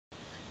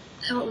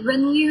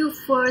When you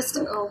first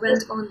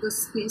went on the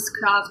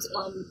spacecraft,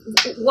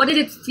 what did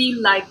it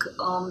feel like,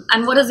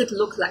 and what does it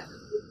look like?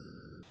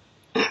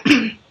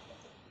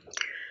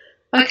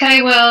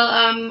 Okay,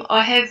 well,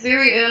 I have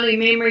very early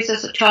memories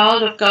as a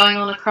child of going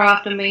on a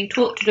craft and being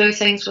taught to do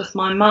things with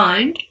my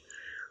mind.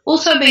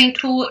 Also being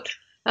taught,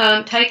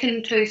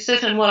 taken to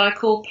sit in what I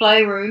call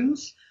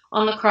playrooms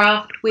on the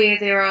craft where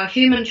there are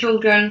human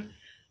children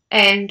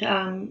and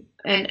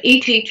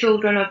ET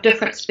children of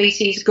different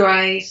species,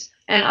 greys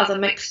and other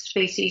mixed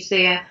species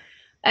there.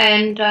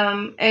 And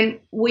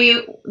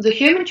the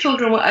human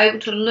children were able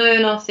to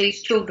learn off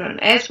these children.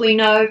 As we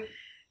know,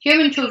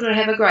 human children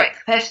have a great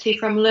capacity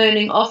from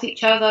learning off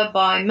each other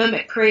by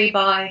mimicry,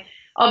 by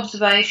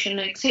observation,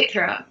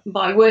 etc.,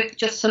 by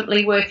just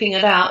simply working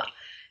it out.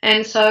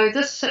 And so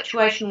this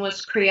situation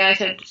was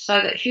created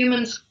so that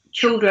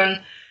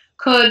children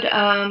could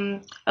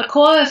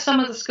acquire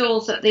some of the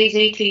skills that these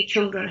ET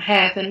children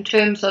have in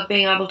terms of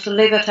being able to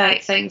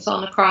levitate things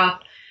on a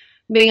craft,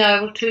 being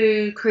able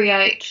to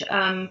create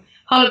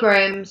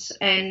holograms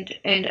and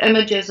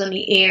images in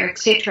the air,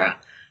 etc.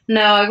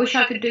 Now, I wish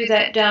I could do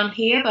that down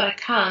here, but I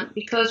can't,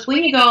 because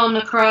when you go on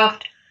the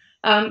craft,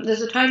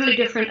 there's a totally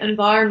different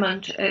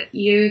environment.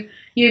 You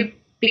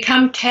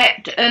become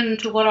tapped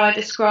into what I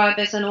describe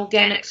as an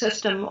organic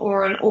system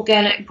or an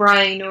organic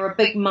brain or a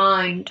big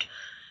mind.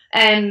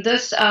 And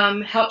this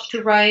helps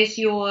to raise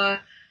your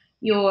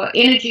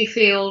energy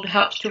field,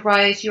 helps to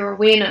raise your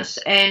awareness,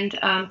 and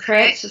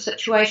creates a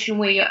situation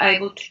where you're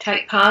able to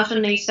take part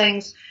in these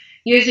things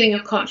using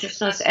your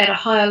consciousness at a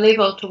higher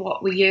level to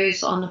what we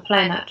use on the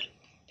planet.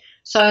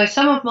 So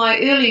some of my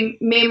early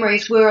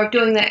memories were of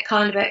doing that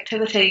kind of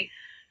activity.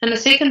 And the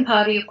second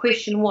part of your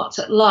question, what's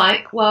it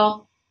like?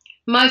 Well,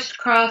 most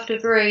craft are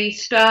very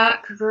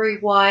stark, very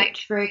white,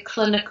 very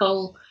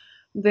clinical,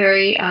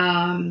 very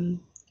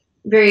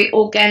very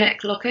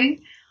organic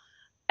looking,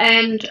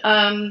 and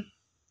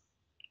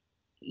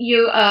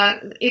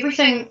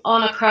everything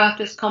on a craft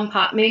is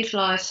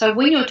compartmentalized. So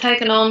when you're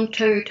taken on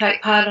to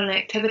take part in an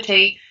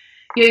activity,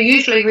 you're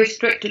usually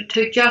restricted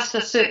to just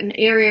a certain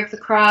area of the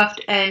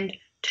craft and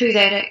to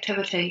that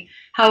activity.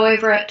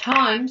 However, at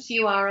times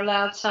you are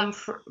allowed some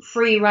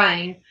free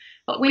rein.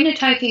 But when you're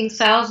taking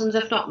thousands,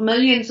 if not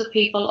millions of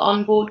people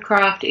on board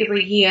craft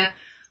every year,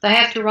 they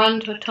have to run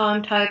to a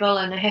timetable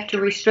and they have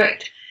to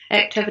restrict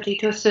activity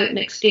to a certain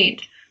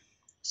extent.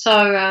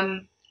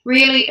 So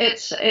really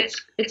it's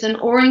an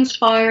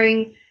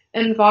awe-inspiring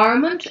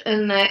environment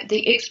in that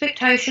the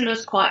expectation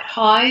is quite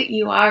high.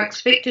 You are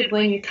expected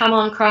when you come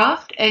on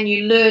craft, and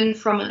you learn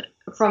from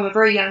a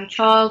very young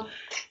child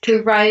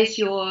to raise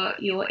your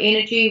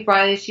energy,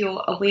 raise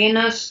your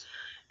awareness,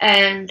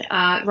 and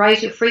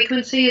raise your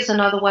frequency is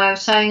another way of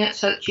saying it,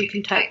 so that you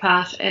can take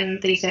part in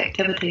these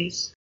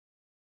activities.